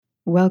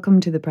Welcome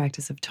to the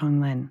practice of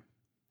Tonglen.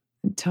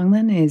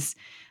 Tonglen is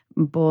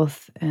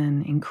both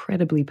an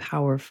incredibly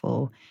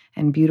powerful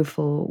and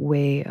beautiful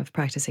way of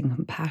practicing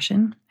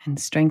compassion and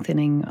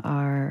strengthening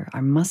our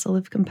muscle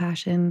of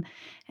compassion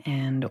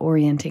and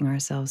orienting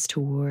ourselves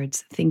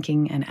towards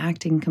thinking and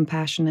acting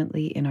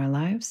compassionately in our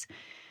lives,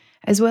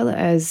 as well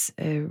as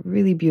a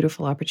really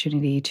beautiful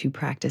opportunity to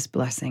practice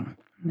blessing,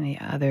 the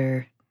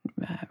other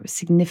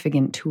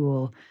significant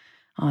tool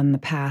on the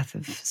path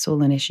of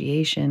soul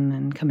initiation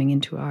and coming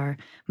into our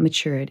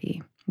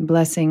maturity.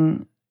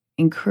 Blessing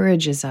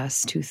encourages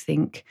us to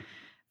think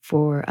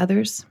for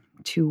others,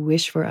 to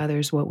wish for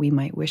others what we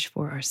might wish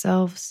for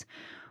ourselves,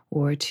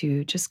 or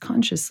to just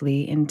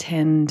consciously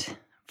intend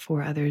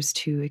for others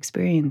to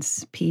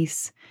experience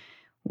peace,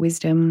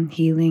 wisdom,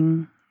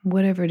 healing,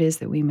 whatever it is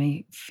that we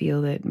may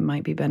feel that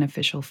might be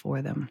beneficial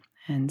for them,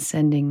 and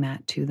sending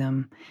that to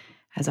them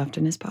as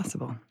often as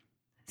possible.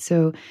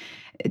 So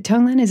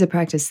Tonglen is a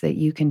practice that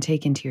you can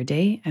take into your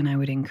day, and I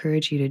would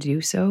encourage you to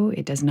do so.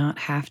 It does not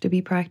have to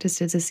be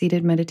practiced as a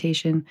seated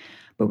meditation,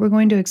 but we're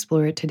going to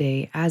explore it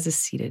today as a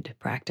seated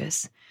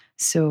practice.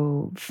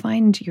 So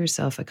find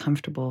yourself a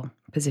comfortable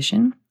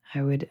position.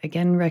 I would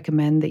again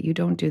recommend that you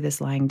don't do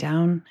this lying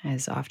down,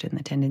 as often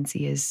the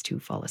tendency is to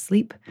fall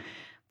asleep,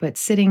 but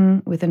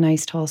sitting with a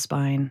nice tall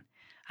spine,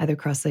 either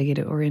cross-legged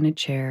or in a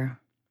chair,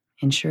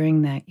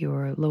 ensuring that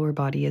your lower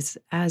body is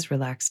as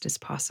relaxed as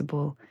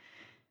possible,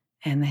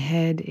 and the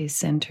head is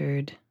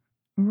centered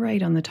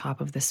right on the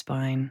top of the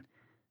spine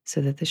so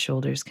that the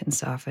shoulders can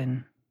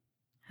soften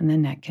and the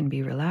neck can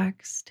be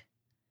relaxed.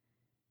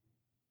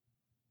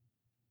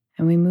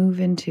 And we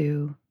move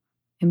into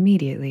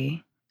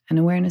immediately an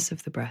awareness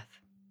of the breath.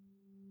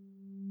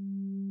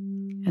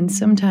 And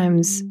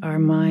sometimes our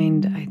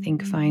mind, I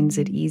think, finds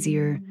it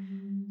easier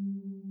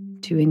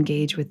to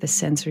engage with the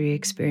sensory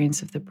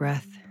experience of the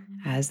breath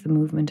as the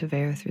movement of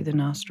air through the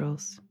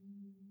nostrils.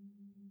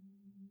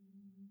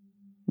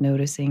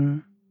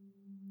 Noticing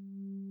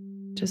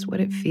just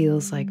what it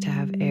feels like to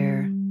have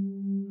air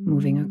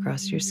moving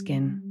across your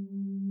skin,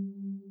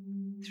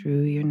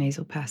 through your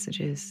nasal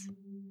passages.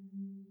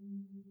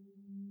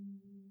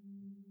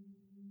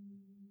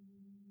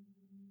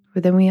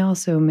 But then we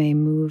also may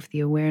move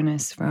the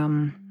awareness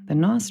from the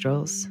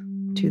nostrils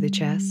to the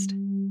chest,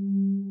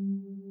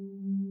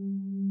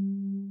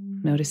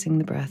 noticing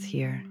the breath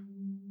here.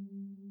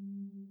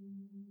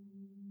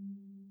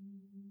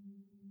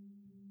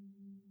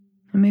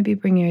 And maybe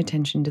bring your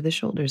attention to the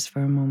shoulders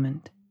for a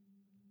moment.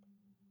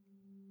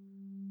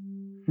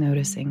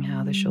 Noticing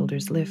how the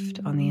shoulders lift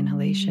on the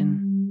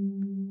inhalation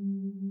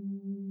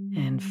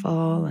and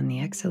fall on the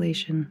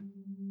exhalation.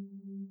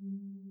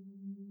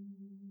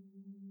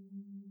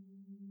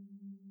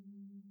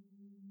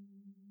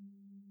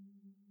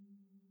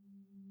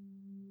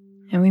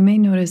 And we may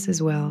notice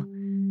as well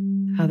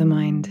how the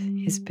mind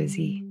is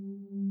busy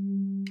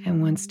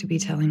and wants to be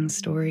telling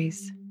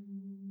stories.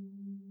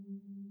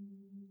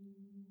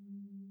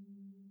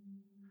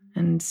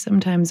 And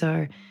sometimes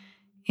our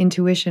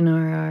intuition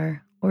or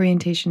our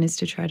orientation is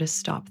to try to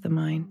stop the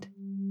mind.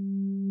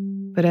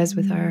 But as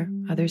with our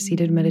other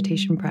seated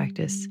meditation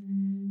practice,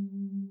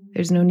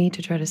 there's no need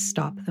to try to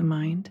stop the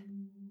mind.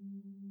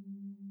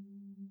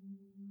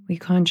 We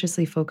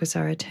consciously focus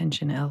our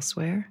attention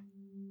elsewhere,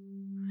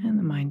 and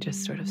the mind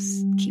just sort of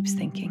keeps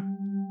thinking.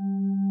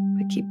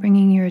 But keep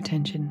bringing your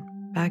attention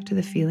back to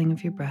the feeling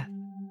of your breath.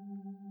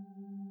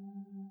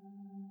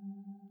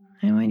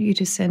 I want you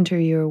to center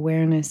your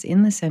awareness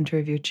in the center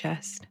of your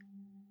chest,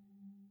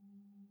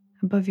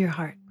 above your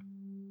heart.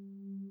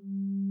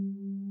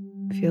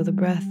 Feel the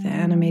breath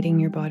animating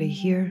your body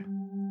here.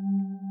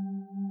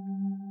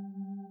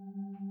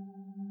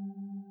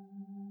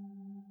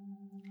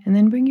 And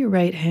then bring your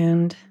right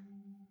hand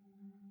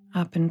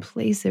up and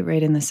place it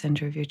right in the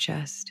center of your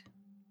chest.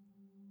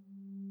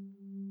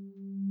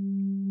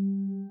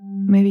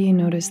 Maybe you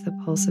notice the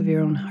pulse of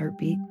your own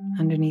heartbeat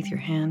underneath your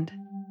hand,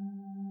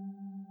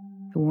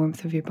 the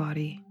warmth of your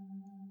body.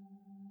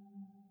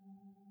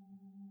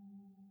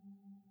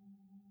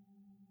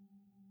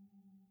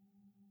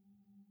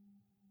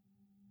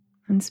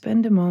 And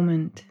spend a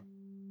moment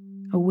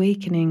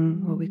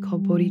awakening what we call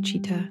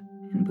bodhicitta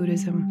in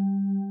Buddhism,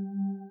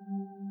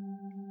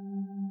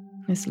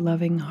 this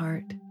loving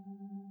heart.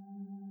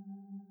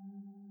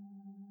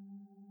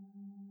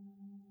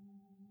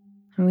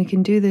 And we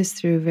can do this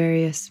through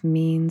various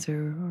means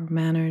or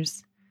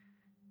manners.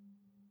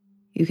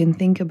 You can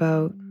think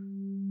about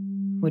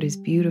what is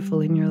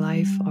beautiful in your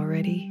life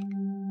already,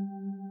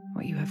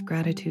 what you have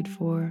gratitude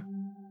for.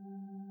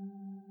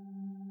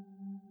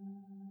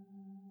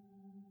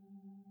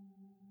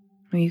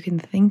 Or you can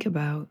think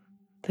about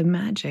the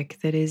magic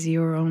that is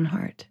your own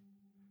heart.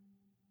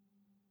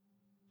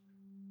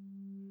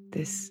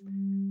 This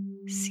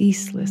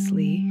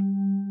ceaselessly,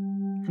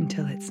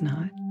 until it's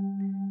not,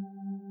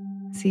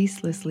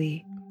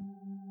 ceaselessly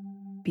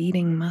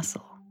beating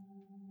muscle.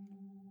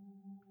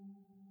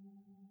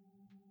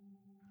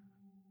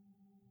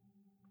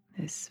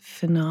 This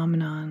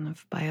phenomenon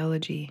of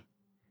biology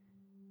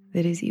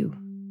that is you.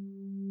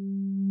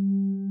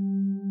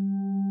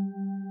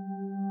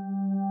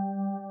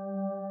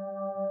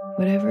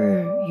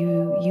 whatever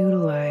you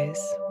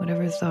utilize,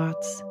 whatever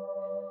thoughts,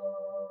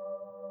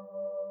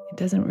 it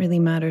doesn't really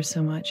matter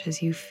so much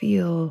as you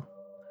feel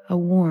a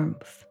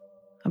warmth,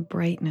 a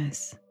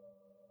brightness,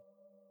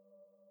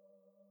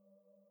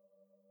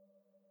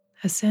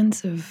 a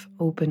sense of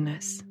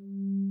openness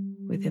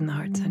within the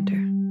heart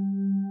center.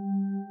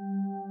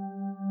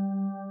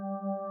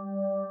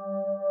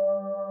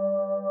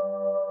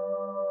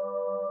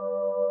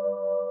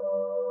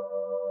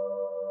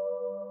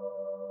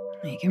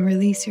 You can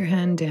release your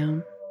hand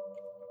down.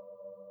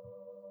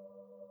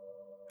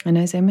 And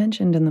as I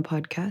mentioned in the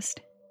podcast,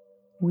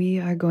 we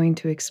are going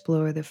to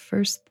explore the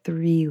first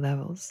 3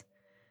 levels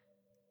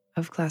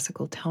of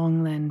classical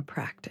Tonglen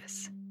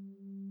practice.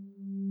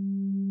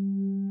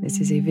 This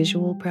is a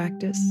visual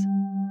practice.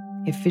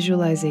 If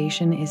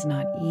visualization is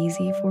not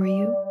easy for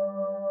you,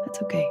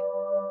 that's okay.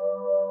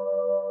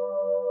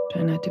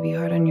 Try not to be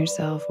hard on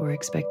yourself or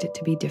expect it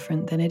to be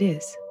different than it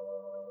is.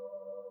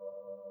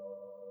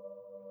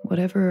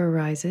 Whatever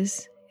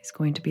arises is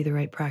going to be the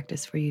right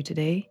practice for you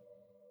today.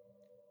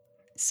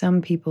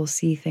 Some people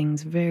see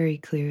things very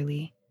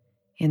clearly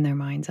in their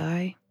mind's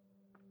eye,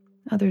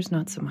 others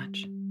not so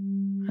much,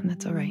 and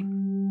that's all right.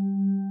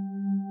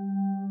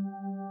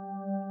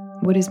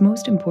 What is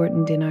most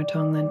important in our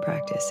Tonglen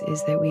practice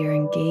is that we are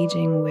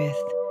engaging with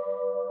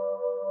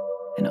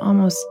an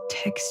almost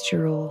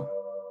textural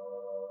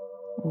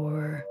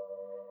or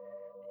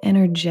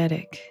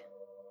energetic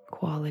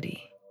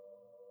quality.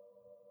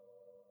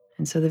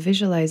 And so the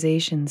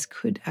visualizations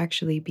could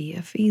actually be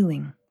a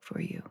feeling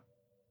for you.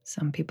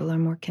 Some people are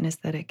more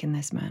kinesthetic in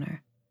this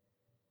manner.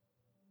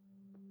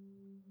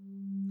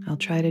 I'll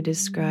try to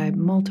describe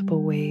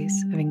multiple ways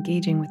of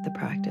engaging with the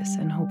practice,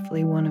 and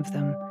hopefully one of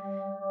them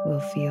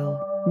will feel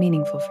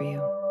meaningful for you.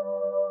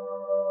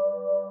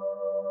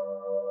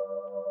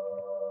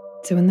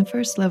 So in the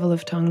first level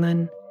of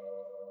Tonglen,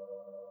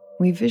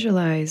 we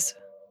visualize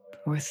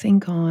or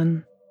think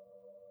on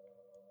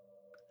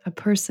a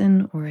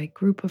person or a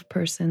group of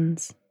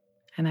persons,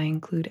 and I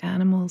include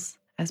animals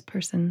as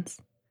persons,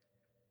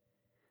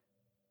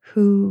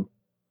 who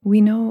we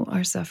know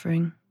are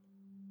suffering,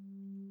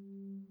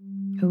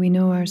 who we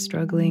know are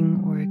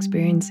struggling or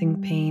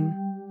experiencing pain,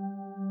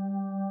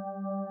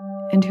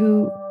 and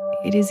who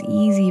it is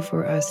easy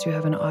for us to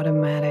have an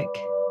automatic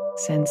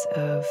sense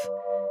of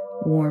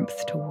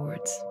warmth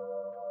towards.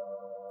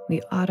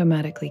 We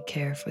automatically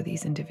care for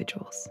these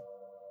individuals.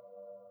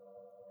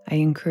 I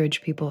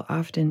encourage people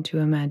often to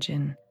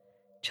imagine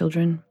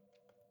children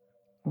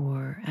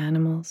or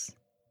animals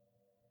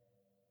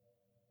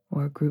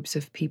or groups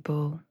of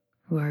people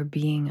who are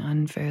being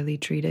unfairly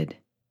treated.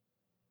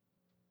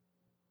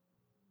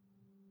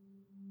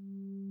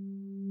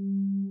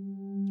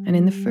 And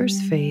in the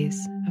first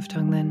phase of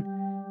Tonglen,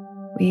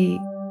 we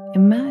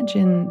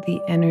imagine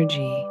the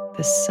energy,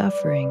 the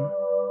suffering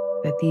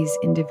that these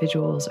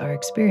individuals are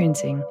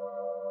experiencing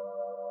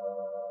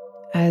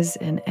as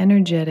an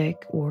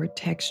energetic or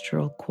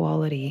textural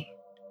quality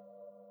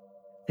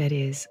that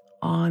is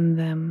on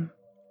them,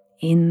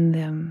 in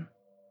them,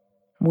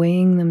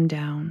 weighing them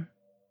down,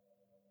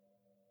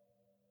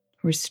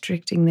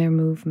 restricting their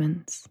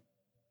movements,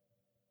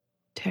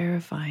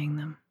 terrifying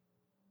them.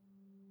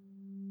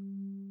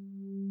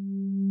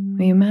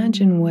 We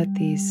imagine what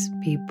these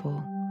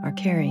people are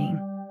carrying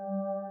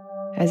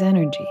as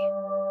energy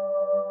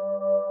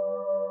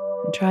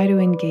and try to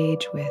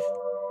engage with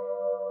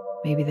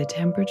maybe the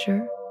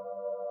temperature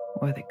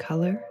or the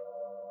color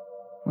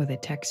or the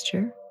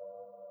texture.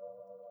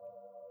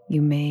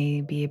 You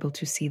may be able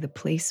to see the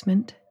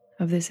placement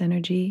of this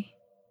energy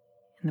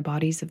in the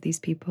bodies of these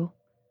people.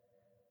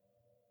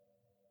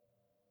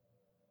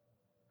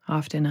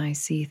 Often I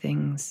see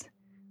things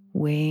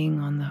weighing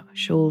on the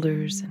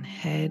shoulders and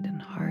head and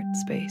heart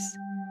space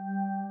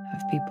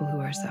of people who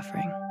are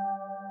suffering.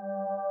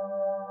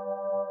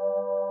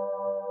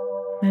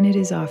 And it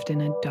is often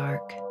a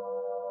dark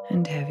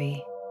and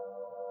heavy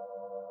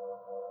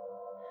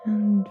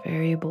and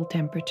variable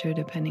temperature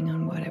depending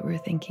on what we're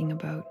thinking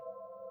about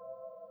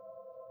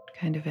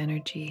kind of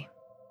energy.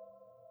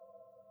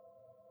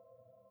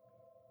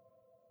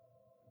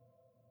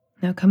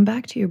 Now come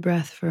back to your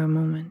breath for a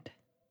moment.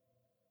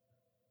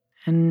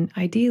 And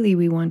ideally,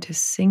 we want to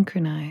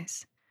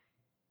synchronize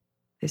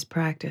this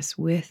practice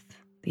with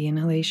the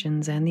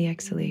inhalations and the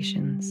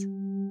exhalations.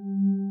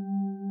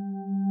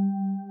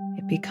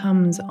 It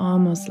becomes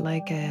almost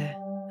like a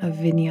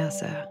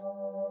vinyasa,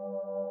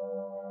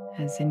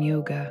 as in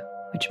yoga,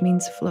 which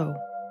means flow.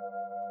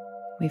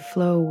 We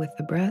flow with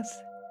the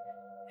breath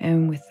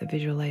and with the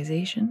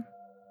visualization.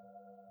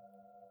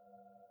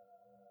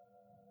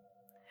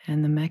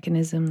 And the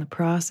mechanism, the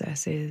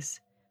process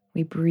is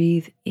we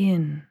breathe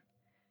in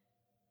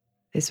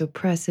this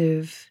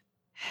oppressive,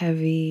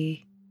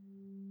 heavy,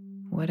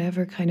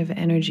 whatever kind of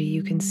energy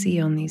you can see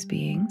on these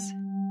beings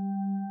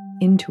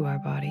into our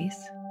bodies,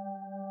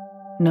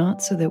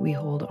 not so that we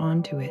hold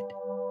on to it,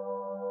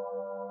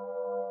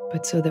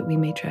 but so that we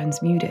may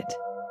transmute it,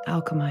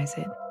 alchemize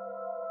it.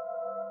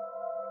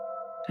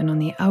 And on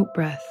the out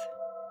breath,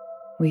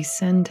 we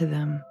send to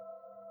them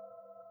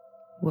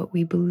what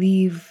we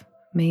believe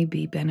may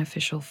be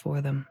beneficial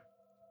for them.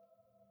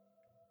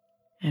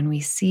 And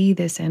we see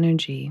this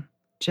energy,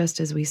 just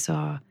as we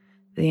saw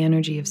the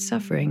energy of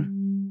suffering,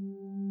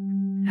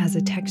 as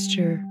a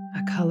texture,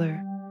 a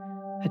color,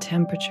 a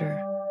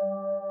temperature.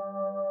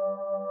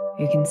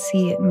 You can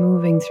see it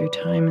moving through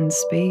time and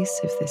space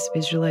if this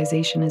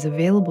visualization is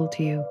available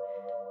to you.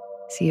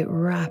 See it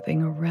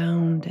wrapping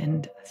around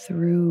and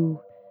through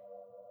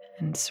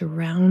and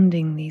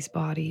surrounding these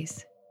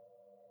bodies.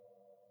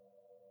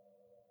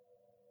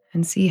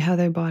 And see how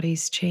their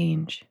bodies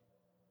change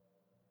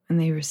when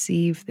they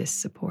receive this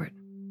support.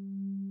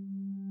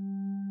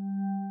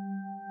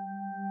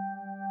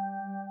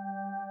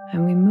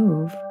 And we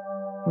move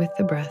with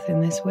the breath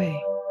in this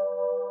way.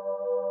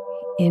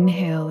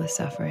 Inhale the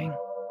suffering.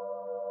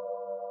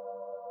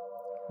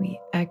 We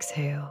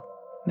exhale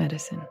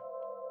medicine.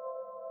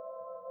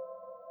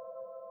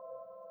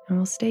 And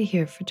we'll stay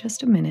here for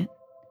just a minute.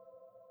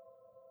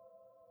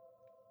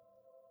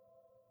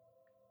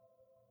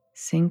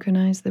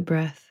 Synchronize the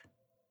breath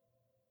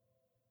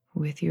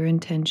with your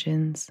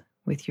intentions,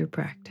 with your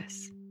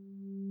practice.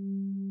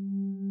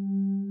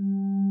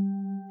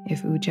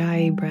 If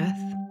Ujjayi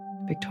breath,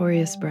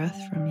 victorious breath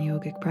from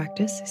yogic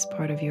practice, is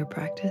part of your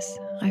practice,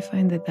 I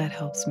find that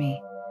helps me.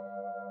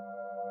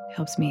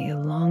 Helps me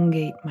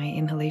elongate my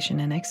inhalation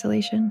and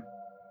exhalation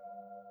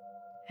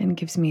and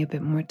gives me a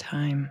bit more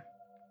time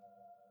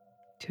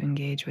to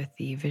engage with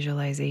the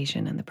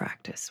visualization and the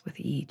practice with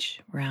each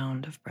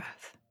round of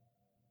breath.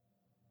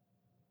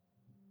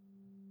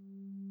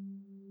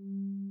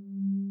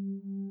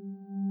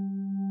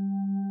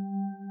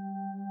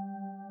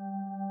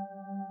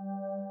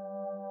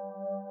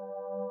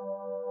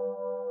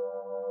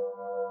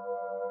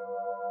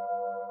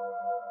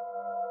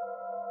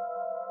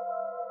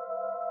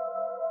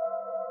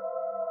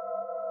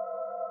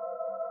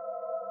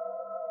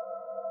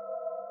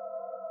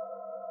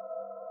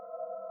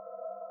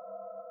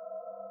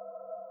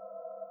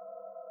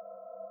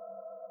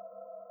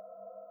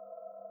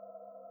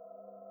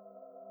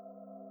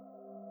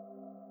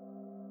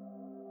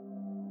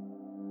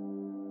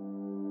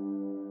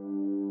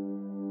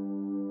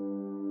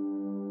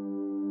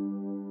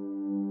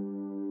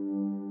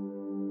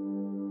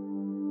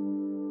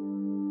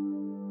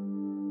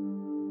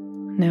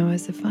 Now,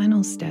 as a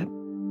final step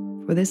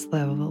for this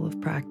level of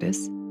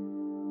practice,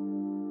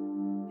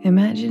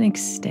 imagine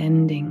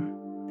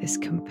extending this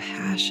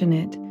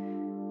compassionate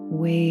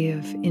way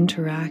of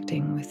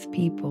interacting with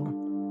people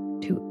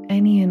to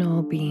any and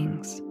all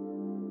beings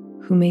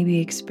who may be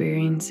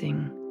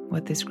experiencing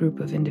what this group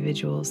of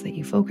individuals that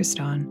you focused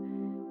on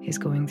is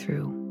going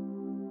through.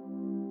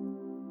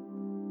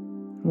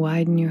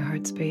 Widen your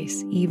heart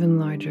space even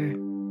larger.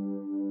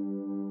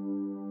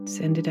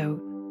 Send it out.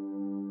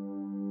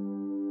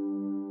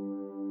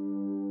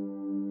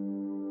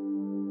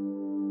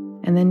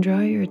 And then draw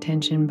your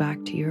attention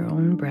back to your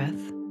own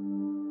breath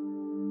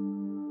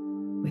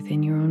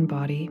within your own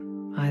body,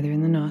 either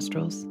in the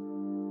nostrils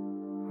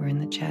or in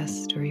the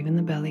chest or even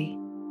the belly.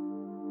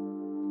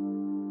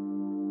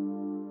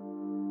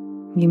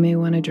 You may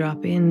want to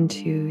drop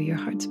into your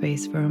heart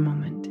space for a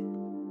moment.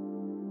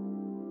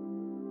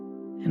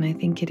 And I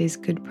think it is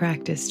good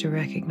practice to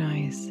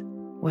recognize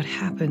what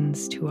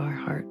happens to our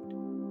heart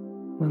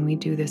when we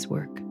do this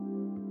work.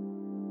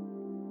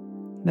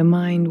 The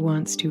mind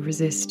wants to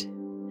resist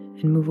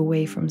and move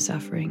away from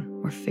suffering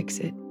or fix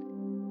it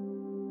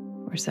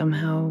or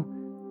somehow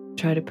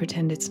try to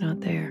pretend it's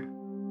not there.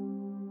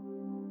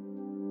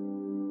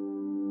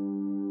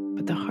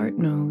 But the heart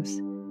knows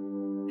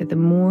that the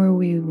more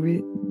we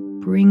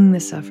bring the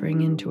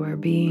suffering into our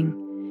being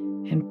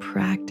and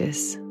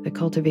practice the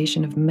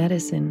cultivation of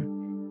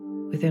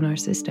medicine within our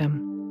system,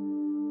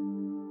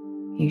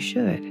 you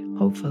should,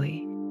 hopefully,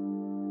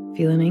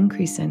 feel an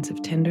increased sense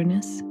of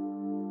tenderness,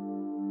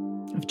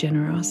 of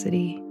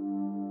generosity,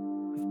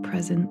 of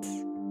presence,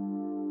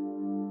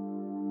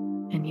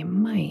 and you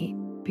might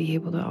be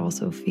able to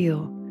also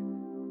feel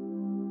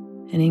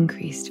an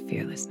increased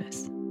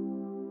fearlessness.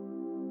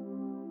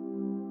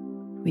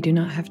 We do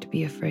not have to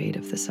be afraid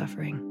of the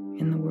suffering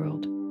in the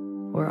world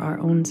or our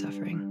own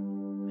suffering,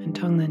 and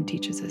Tonglen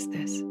teaches us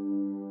this.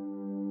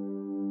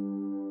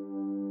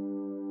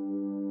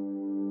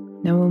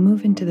 Now we'll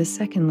move into the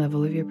second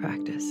level of your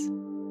practice.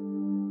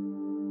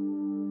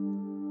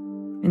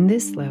 In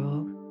this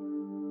level,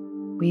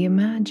 we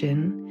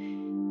imagine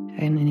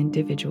an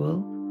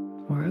individual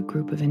or a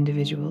group of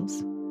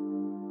individuals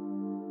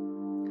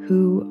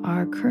who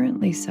are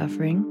currently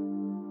suffering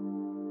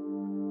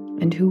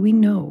and who we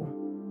know,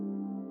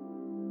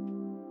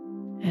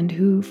 and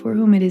for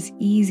whom it is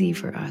easy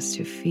for us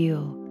to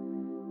feel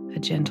a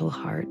gentle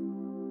heart,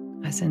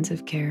 a sense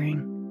of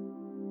caring.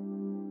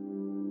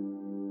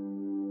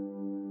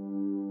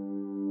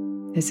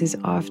 This is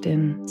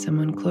often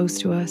someone close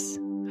to us,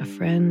 a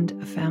friend,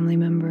 a family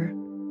member,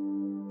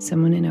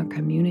 someone in our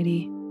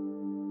community.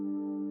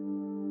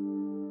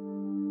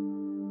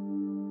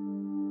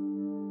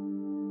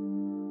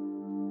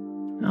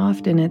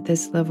 Often at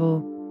this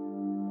level,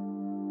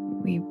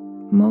 we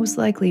most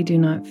likely do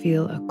not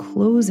feel a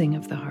closing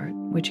of the heart,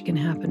 which can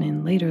happen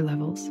in later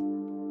levels,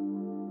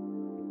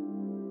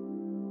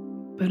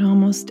 but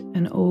almost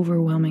an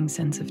overwhelming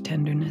sense of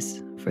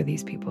tenderness for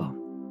these people.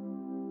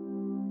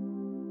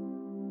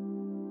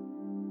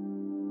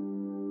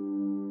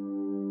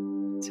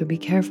 So be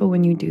careful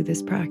when you do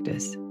this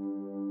practice.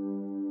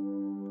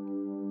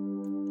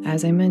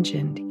 As I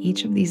mentioned,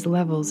 each of these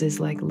levels is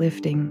like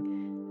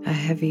lifting a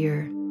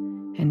heavier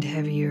and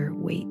heavier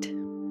weight.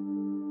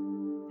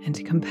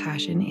 And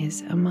compassion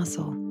is a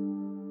muscle.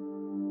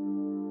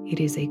 It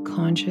is a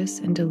conscious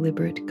and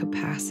deliberate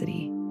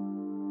capacity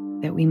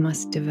that we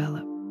must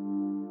develop.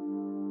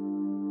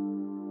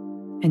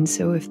 And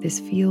so if this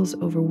feels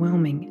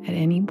overwhelming at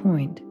any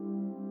point,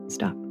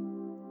 stop.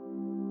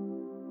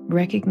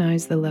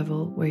 Recognize the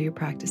level where your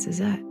practice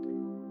is at.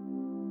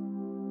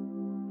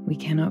 We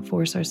cannot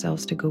force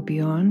ourselves to go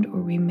beyond,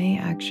 or we may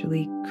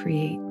actually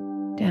create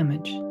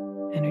damage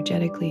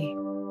energetically,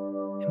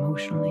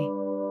 emotionally.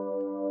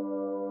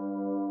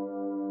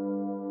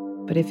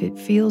 But if it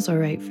feels all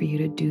right for you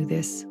to do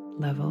this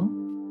level,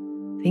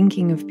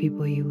 thinking of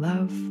people you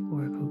love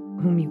or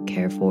whom you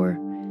care for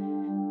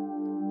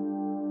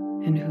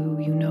and who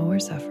you know are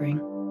suffering,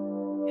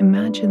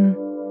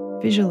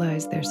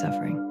 visualize their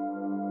suffering.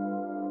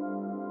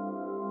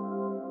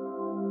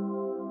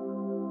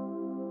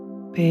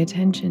 Pay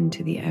attention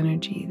to the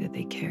energy that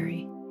they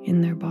carry in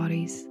their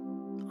bodies,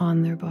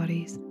 on their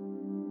bodies.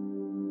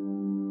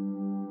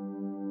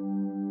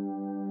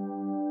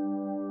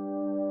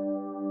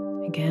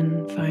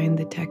 Again, find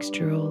the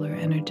textural or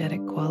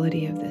energetic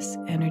quality of this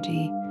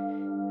energy,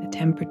 the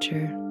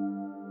temperature.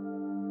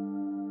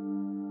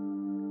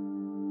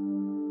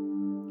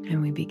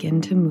 And we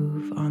begin to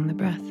move on the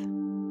breath,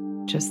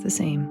 just the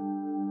same.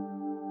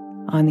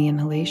 On the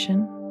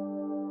inhalation,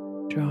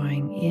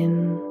 drawing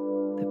in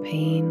the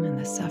pain and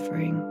the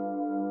suffering.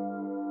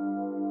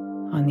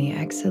 On the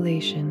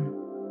exhalation,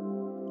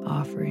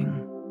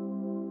 offering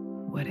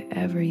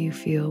whatever you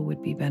feel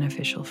would be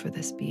beneficial for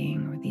this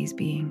being or these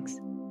beings.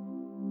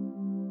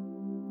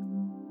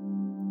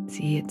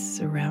 See it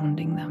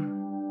surrounding them,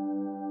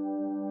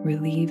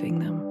 relieving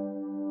them.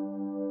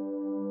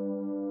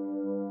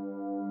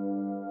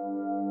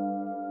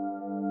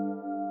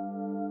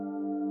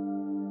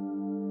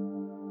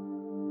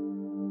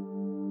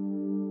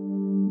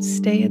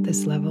 Stay at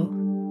this level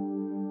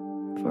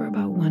for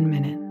about 1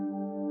 minute,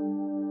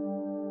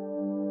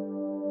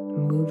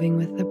 moving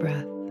with the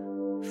breath,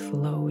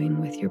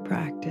 flowing with your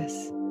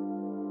practice.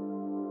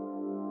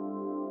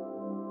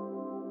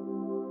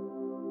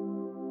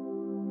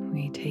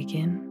 We take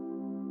in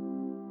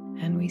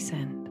and we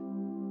send.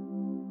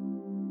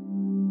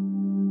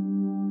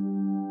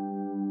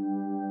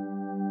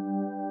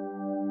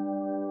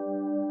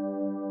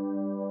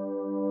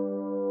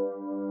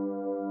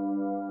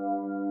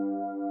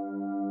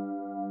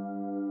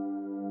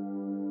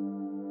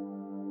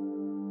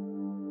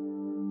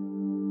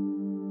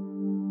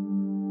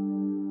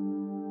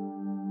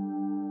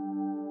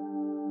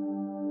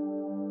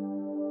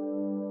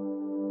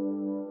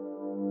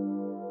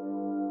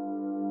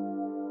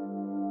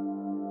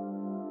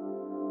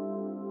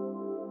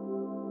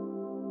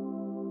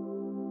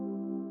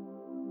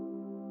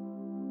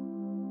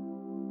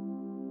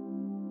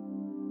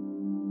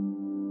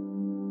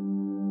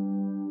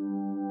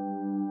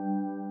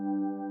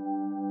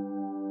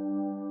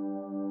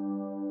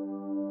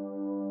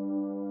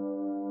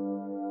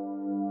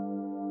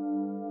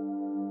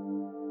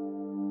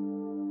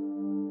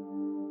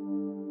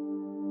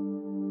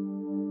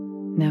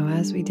 Now,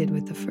 as we did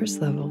with the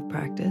first level of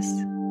practice,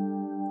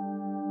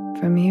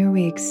 from here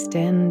we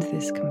extend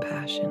this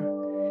compassion.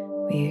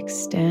 We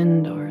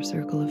extend our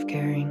circle of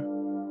caring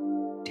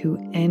to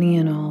any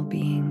and all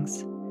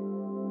beings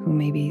who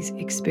may be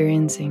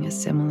experiencing a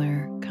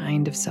similar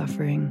kind of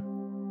suffering.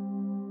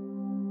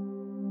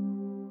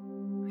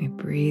 We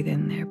breathe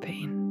in their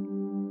pain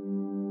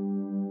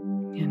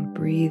and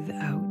breathe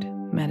out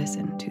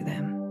medicine to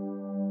them.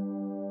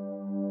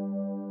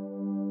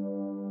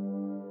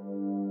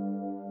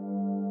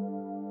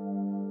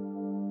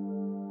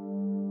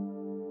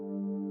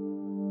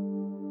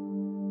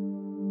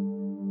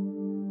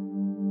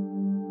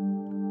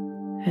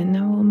 And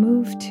now we'll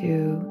move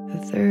to the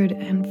third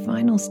and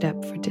final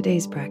step for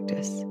today's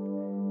practice.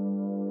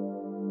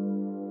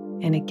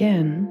 And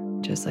again,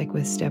 just like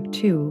with step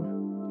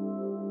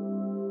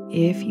 2,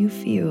 if you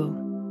feel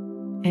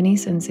any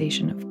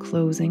sensation of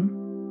closing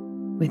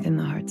within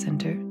the heart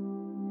center,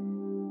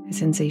 a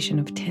sensation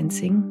of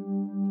tensing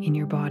in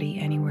your body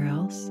anywhere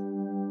else,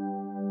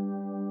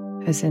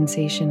 a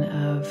sensation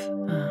of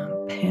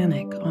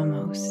panic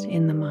almost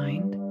in the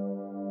mind,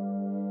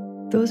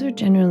 those are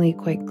generally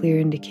quite clear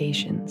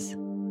indications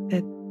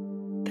that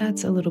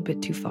that's a little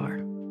bit too far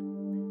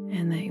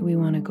and that we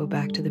want to go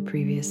back to the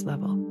previous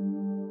level.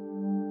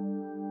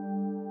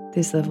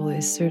 This level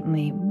is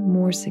certainly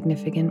more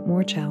significant,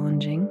 more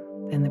challenging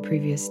than the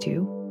previous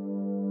 2,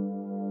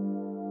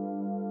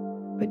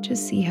 but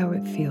just see how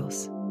it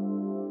feels.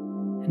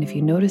 And if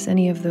you notice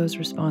any of those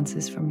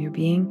responses from your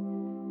being,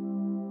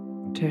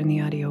 turn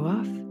the audio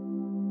off,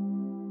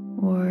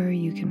 or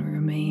you can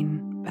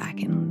remain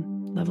back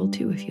in level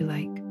 2 if you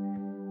like,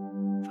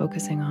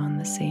 focusing on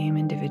the same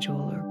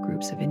individual or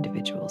groups of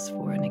individuals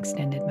for an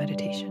extended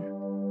meditation.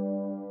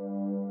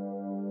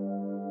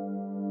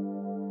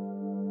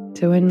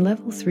 So in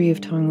level 3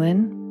 of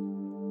Tonglen,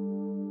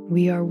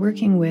 we are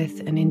working with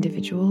an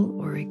individual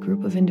or a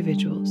group of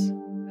individuals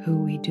who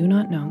we do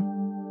not know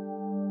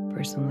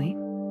personally,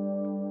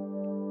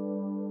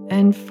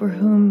 and for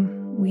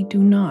whom we do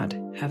not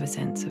have a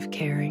sense of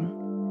caring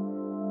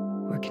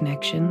or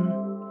connection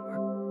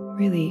or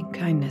really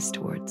kindness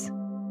towards.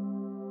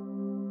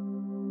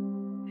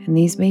 And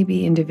these may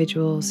be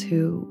individuals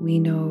who we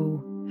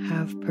know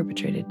have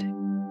perpetrated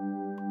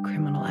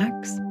criminal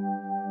acts,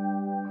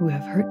 who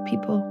have hurt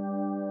people,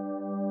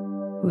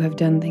 who have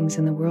done things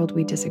in the world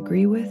we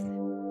disagree with,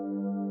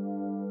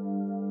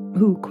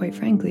 who, quite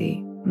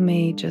frankly,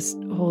 may just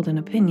hold an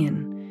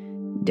opinion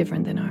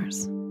different than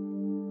ours.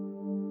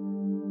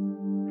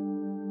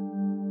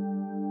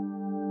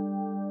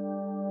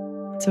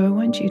 So I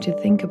want you to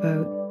think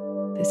about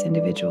this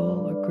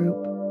individual or group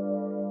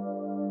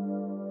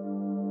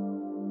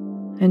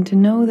and to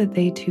know that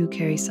they too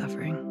carry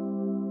suffering.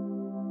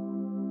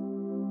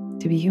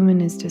 To be human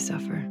is to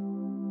suffer.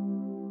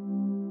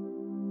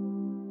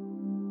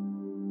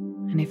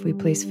 And if we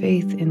place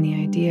faith in the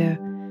idea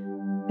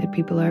that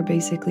people are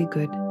basically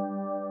good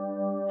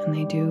and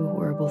they do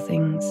horrible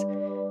things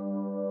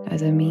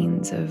as a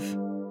means of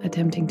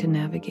attempting to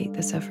navigate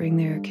the suffering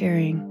they are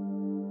carrying,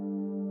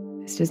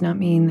 this does not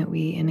mean that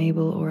we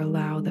enable or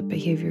allow that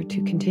behavior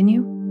to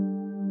continue,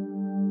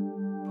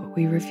 but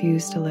we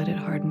refuse to let it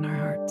harden our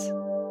hearts.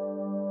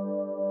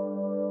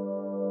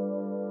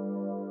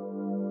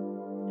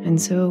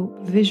 And so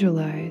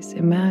visualize,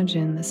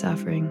 imagine the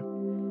suffering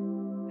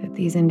that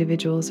these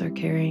individuals are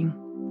carrying,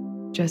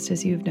 just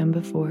as you've done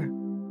before.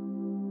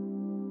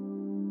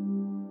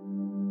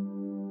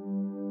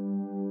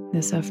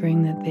 The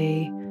suffering that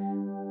they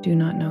do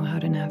not know how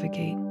to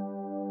navigate,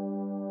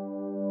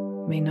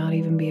 may not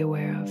even be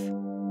aware of.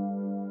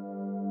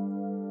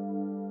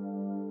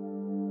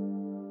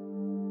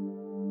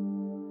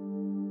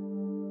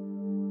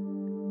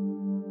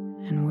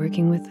 And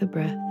working with the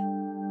breath,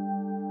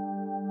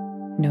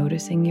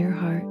 noticing your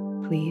heart,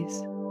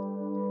 please.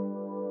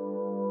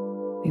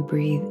 We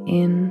breathe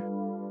in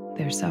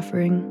their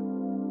suffering,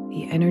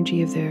 the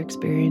energy of their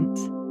experience.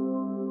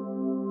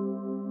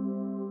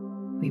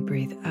 We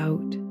breathe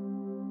out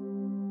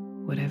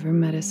whatever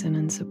medicine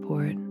and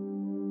support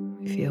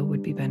we feel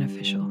would be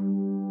beneficial.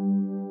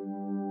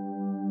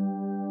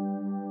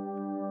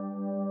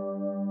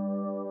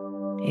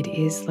 It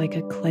is like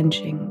a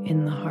clenching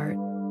in the heart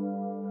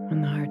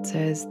when the heart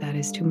says, that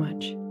is too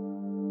much.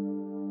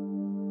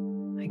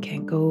 I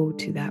can't go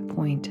to that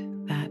point,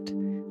 that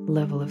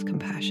level of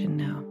compassion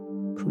now.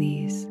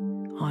 Please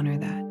honor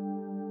that.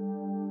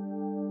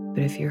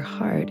 But if your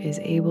heart is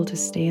able to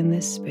stay in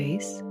this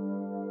space,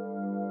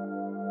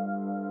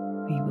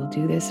 we will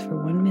do this for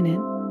 1 minute,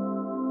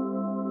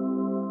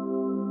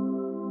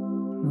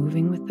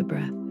 moving with the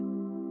breath.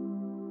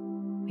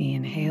 We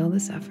inhale the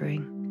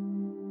suffering,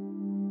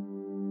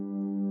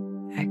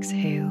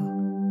 exhale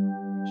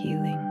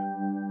healing,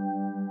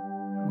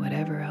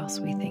 whatever else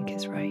we think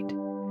is right.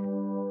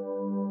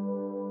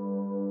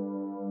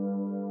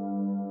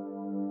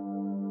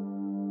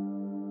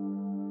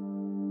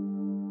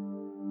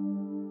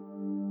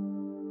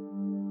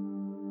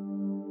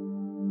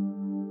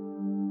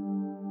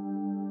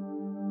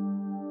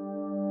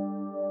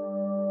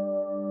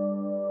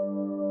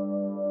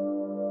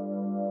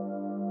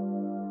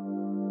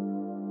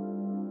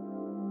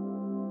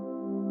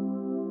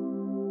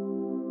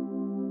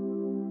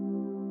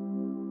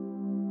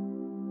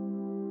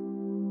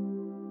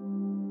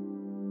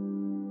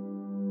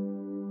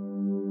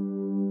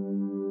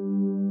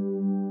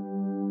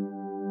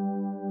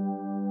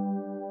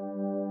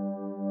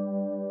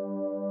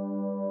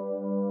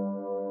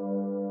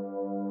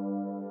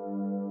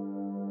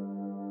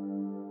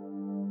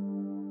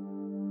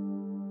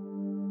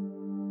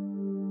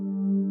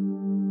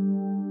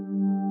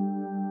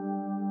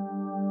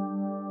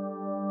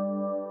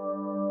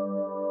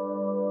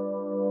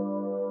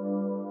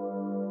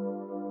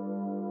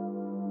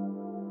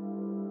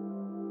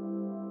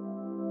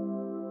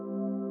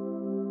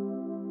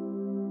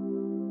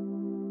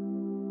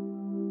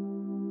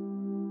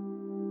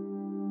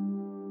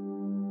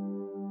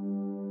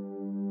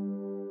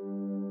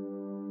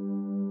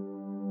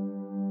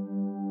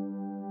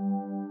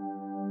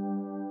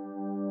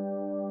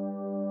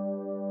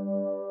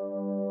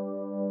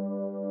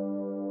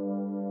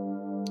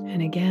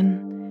 And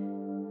again,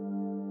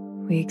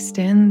 we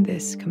extend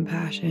this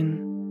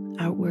compassion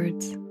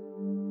outwards,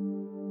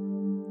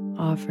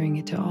 offering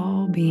it to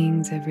all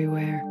beings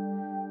everywhere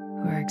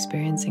who are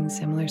experiencing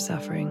similar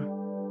suffering,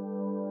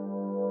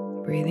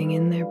 breathing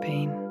in their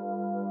pain,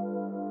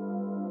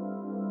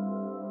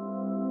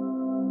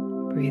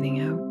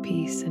 breathing out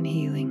peace and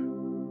healing.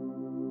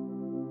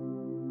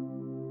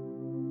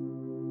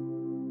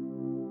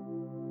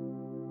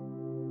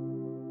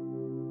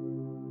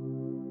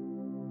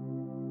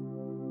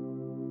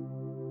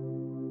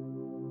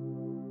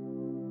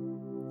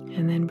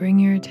 And then bring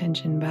your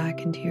attention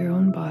back into your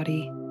own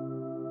body.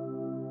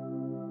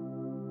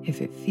 If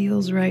it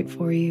feels right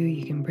for you,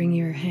 you can bring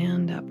your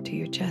hand up to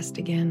your chest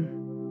again.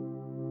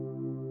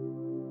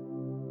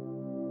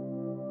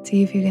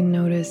 See if you can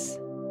notice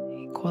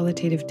a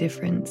qualitative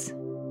difference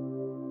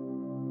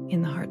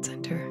in the heart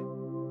center.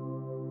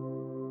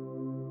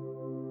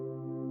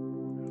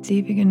 See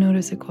if you can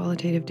notice a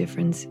qualitative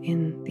difference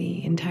in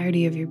the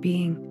entirety of your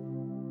being.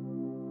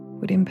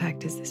 What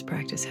impact has this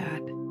practice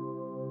had?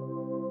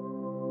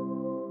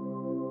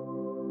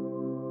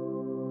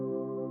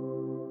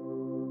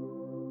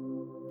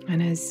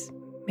 And as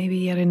maybe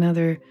yet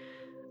another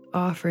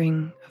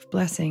offering of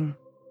blessing,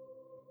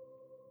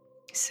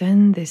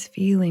 send this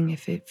feeling,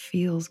 if it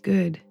feels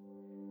good,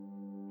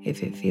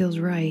 if it feels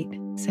right,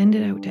 send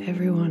it out to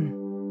everyone.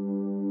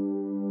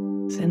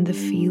 Send the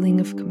feeling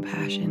of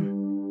compassion,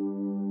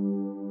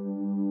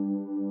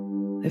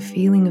 the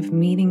feeling of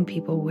meeting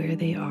people where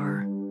they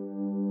are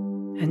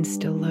and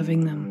still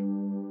loving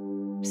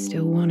them,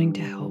 still wanting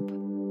to help.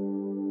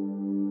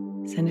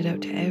 Send it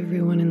out to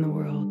everyone in the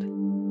world.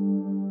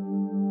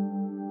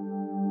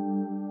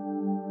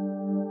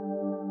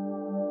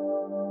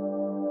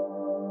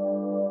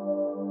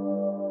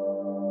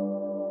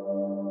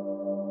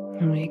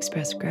 And we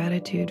express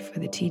gratitude for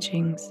the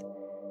teachings.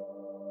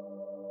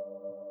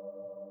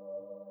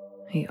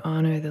 We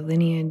honor the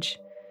lineage,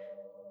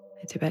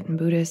 the Tibetan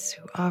Buddhists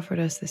who offered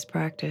us this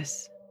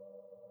practice,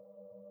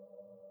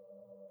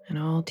 and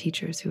all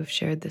teachers who have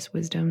shared this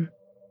wisdom.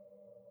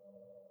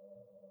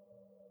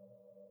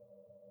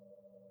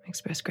 We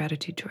express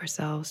gratitude to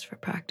ourselves for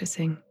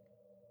practicing,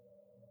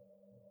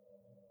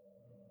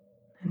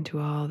 and to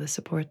all the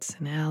supports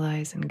and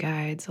allies and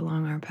guides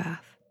along our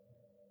path.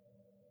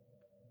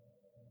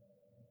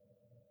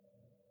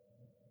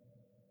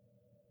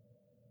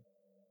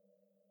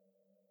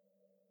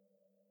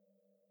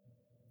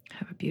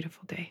 Have a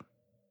beautiful day.